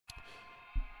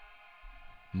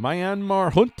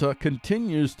Myanmar Junta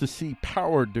continues to see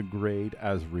power degrade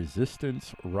as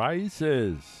resistance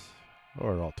rises.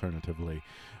 Or alternatively,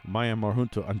 Myanmar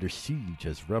Junta under siege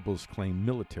as rebels claim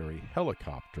military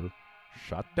helicopter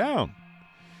shot down.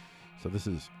 So this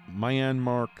is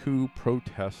Myanmar coup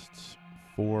protests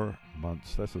 4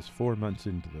 months. This is 4 months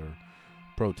into their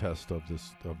protest of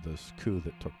this coup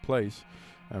that took place.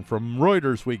 And from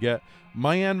Reuters we get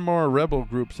Myanmar rebel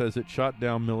group says it shot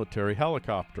down military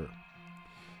helicopter.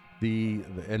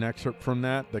 An excerpt from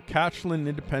that: the Kachin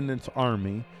Independence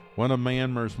Army, one of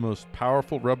Myanmar's most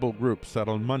powerful rebel groups, said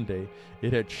on Monday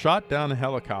it had shot down a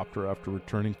helicopter after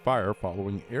returning fire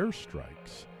following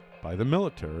airstrikes by the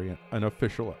military, an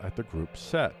official at the group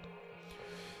said.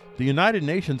 The United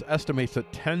Nations estimates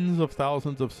that tens of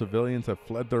thousands of civilians have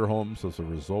fled their homes as a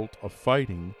result of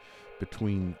fighting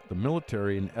between the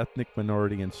military and ethnic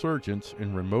minority insurgents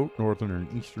in remote northern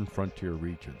and eastern frontier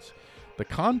regions. The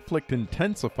conflict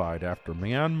intensified after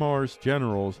Myanmar's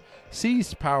generals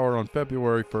seized power on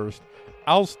February 1st,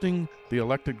 ousting the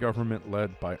elected government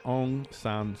led by Aung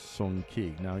San Suu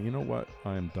Kyi. Now, you know what?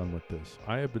 I am done with this.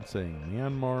 I have been saying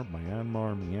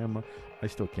Myanmar. I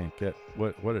still can't get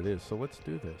what it is. So let's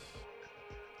do this.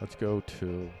 Let's go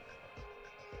to...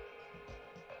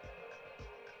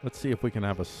 Let's see if we can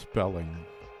have a spelling.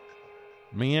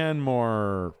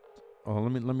 Myanmar... Oh,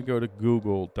 let me go to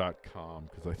google.com,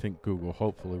 because I think Google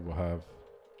hopefully will have...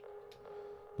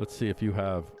 Let's see if you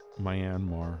have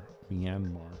Myanmar.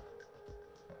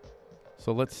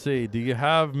 So let's see. Do you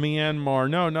have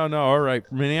Myanmar? No. All right.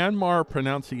 Myanmar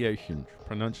pronunciation.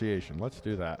 Let's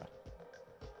do that.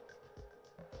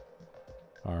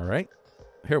 All right.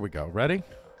 Here we go. Ready?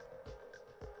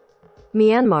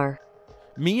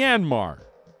 Myanmar.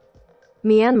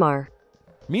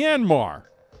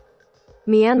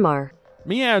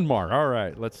 All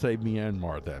right. Let's say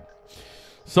Myanmar then.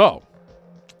 So,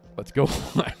 let's go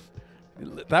on.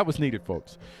 That was needed,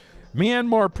 folks.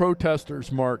 Myanmar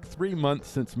protesters mark 3 months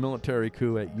since military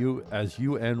coup as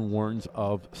UN warns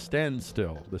of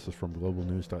standstill. This is from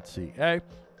globalnews.ca.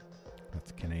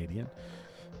 That's Canadian.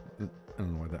 I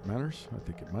don't know why that matters. I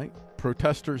think it might.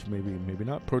 Protesters, maybe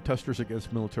not. Protesters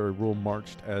against military rule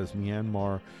marched as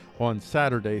Myanmar on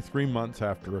Saturday, 3 months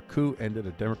after a coup ended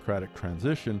a democratic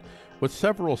transition, with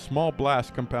several small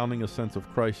blasts compounding a sense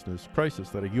of crisis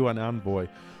that a UN envoy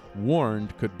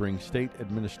warned could bring state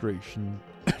administration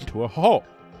to a halt.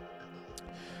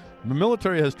 The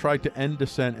military has tried to end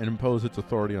dissent and impose its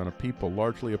authority on a people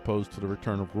largely opposed to the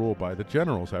return of rule by the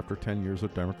generals after 10 years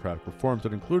of democratic reforms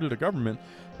that included a government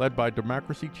led by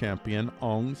democracy champion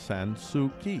Aung San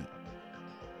Suu Kyi.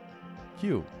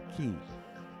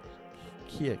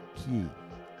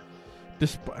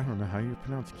 I don't know how you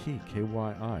pronounce Kyi,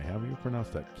 K-Y-I. How do you pronounce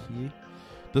that, Kyi?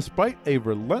 Despite a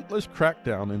relentless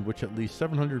crackdown in which at least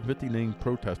 759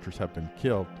 protesters have been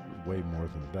killed, way more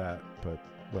than that, but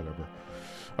whatever.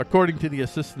 According to the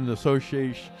Assistance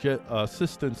Association, and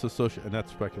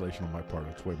that's speculation on my part,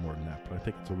 it's way more than that, but I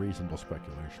think it's a reasonable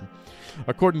speculation.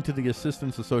 According to the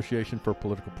Assistance Association for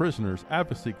Political Prisoners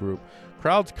advocacy group,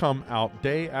 crowds come out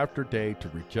day after day to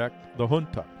reject the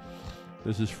junta.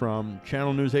 This is from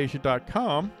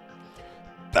channelnewsasia.com.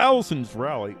 Thousands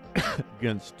rally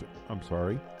against... I'm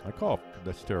sorry, I coughed.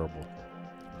 That's terrible.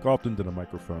 Coughed into the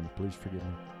microphone. Please forgive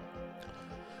me.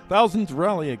 Thousands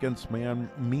rally against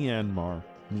Myanmar.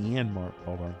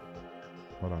 Hold on.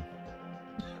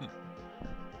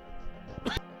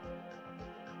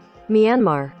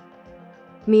 Myanmar.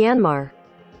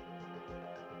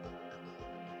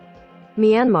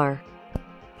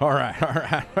 All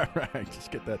right.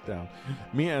 Just get that down.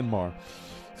 Myanmar.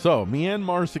 So,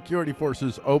 Myanmar security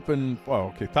forces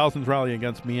thousands rally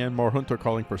against Myanmar junta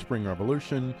calling for spring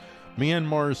revolution.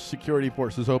 Myanmar's security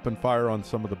forces opened fire on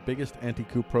some of the biggest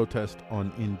anti-coup protests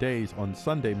on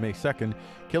Sunday, May 2nd,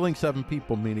 killing 7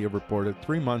 people, media reported,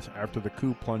 3 months after the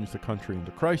coup plunged the country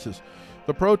into crisis.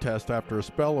 The protest, after a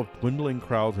spell of dwindling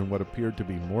crowds and what appeared to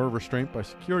be more restraint by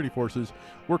security forces,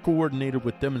 were coordinated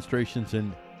with demonstrations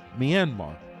in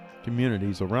Myanmar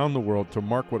communities around the world to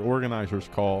mark what organizers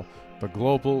call the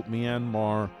global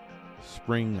Myanmar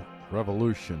Spring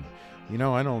Revolution. You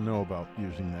know, I don't know about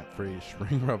using that phrase,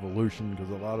 spring revolution, because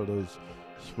a lot of those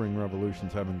spring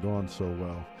revolutions haven't gone so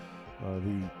well.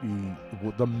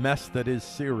 The mess that is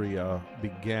Syria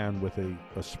began with a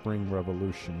spring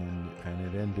revolution, and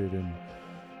it ended in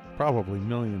probably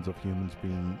millions of humans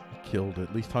being killed,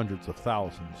 at least hundreds of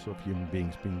thousands of human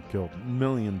beings being killed,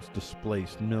 millions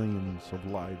displaced, millions of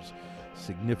lives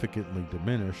significantly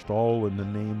diminished, all in the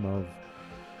name of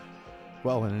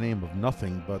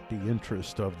nothing but the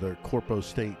interest of the corpo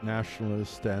state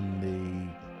nationalists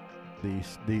and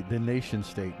the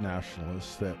nation-state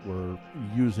nationalists that were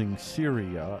using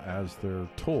Syria as their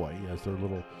toy, as their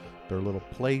little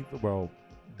play. Well,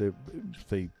 they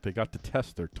got to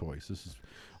test their toys. This is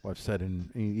what I've said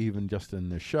even just in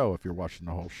this show. If you're watching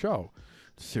the whole show,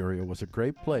 Syria was a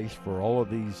great place for all of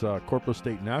these corporate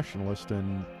state nationalists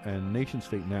and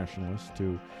nation-state nationalists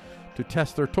to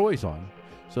test their toys on.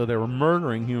 So they were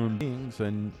murdering human beings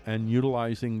and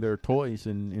utilizing their toys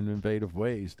in innovative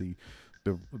ways. The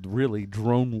really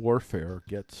drone warfare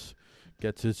gets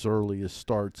its earliest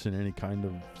starts in any kind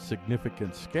of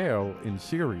significant scale in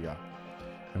Syria.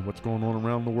 And what's going on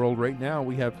around the world right now,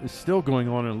 is still going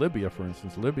on in Libya, for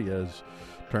instance. Libya has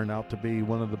turned out to be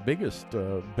one of the biggest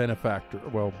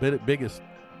biggest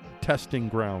testing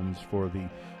grounds for the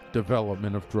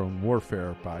development of drone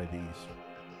warfare by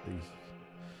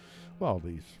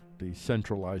these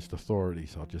centralized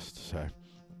authorities, I'll just say.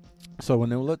 So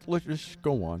let's just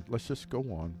go on. Let's just go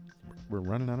on. We're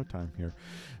running out of time here.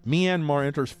 Myanmar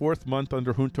enters fourth month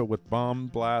under junta with bomb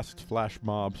blasts, flash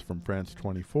mobs from France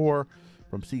 24.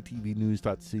 From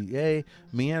ctvnews.ca,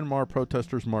 Myanmar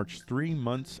protesters march 3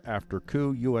 months after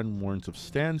coup. UN warns of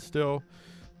standstill.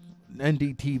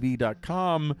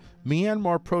 NDTV.com,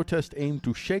 Myanmar protest aim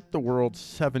to shake the world,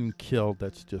 7 killed.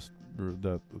 That's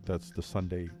the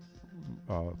Sunday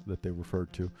that they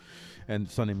referred to, and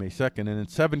Sunday, May 2nd. And then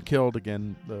 7 killed,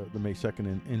 again, the May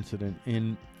 2nd incident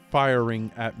in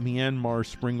firing at Myanmar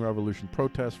Spring Revolution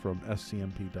protests from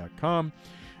scmp.com.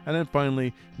 And then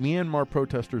finally, Myanmar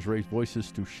protesters raise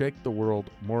voices to shake the world.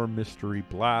 More mystery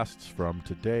blasts from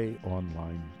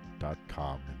todayonline.com.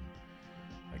 And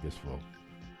I guess we're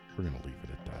going to leave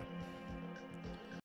it at that.